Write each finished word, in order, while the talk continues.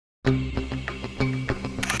You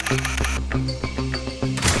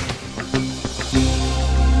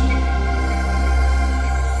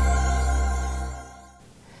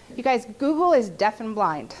guys, Google is deaf and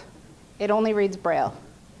blind. It only reads Braille.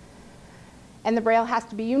 And the Braille has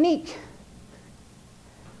to be unique.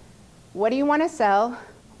 What do you want to sell?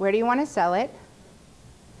 Where do you want to sell it?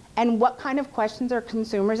 And what kind of questions are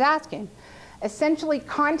consumers asking? Essentially,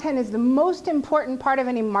 content is the most important part of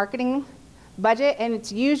any marketing budget, and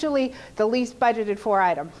it's usually the least budgeted for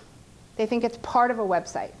item. They think it's part of a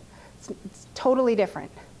website. It's totally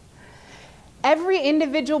different. Every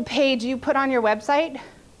individual page you put on your website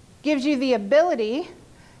gives you the ability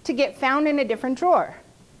to get found in a different drawer.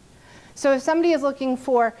 So if somebody is looking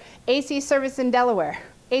for AC service in Delaware,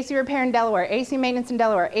 AC repair in Delaware, AC maintenance in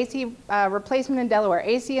Delaware, AC replacement in Delaware,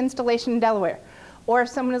 AC installation in Delaware, or if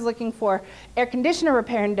someone is looking for air conditioner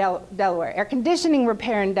repair in Delaware, air conditioning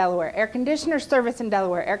repair in Delaware, air conditioner service in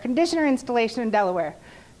Delaware, air conditioner installation in Delaware.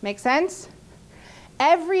 Make sense?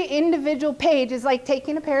 Every individual page is like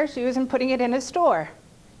taking a pair of shoes and putting it in a store.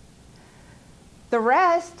 The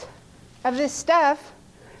rest of this stuff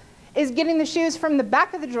is getting the shoes from the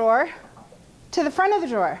back of the drawer to the front of the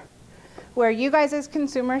drawer, where you guys as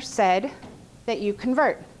consumers said that you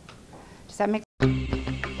convert. Does that make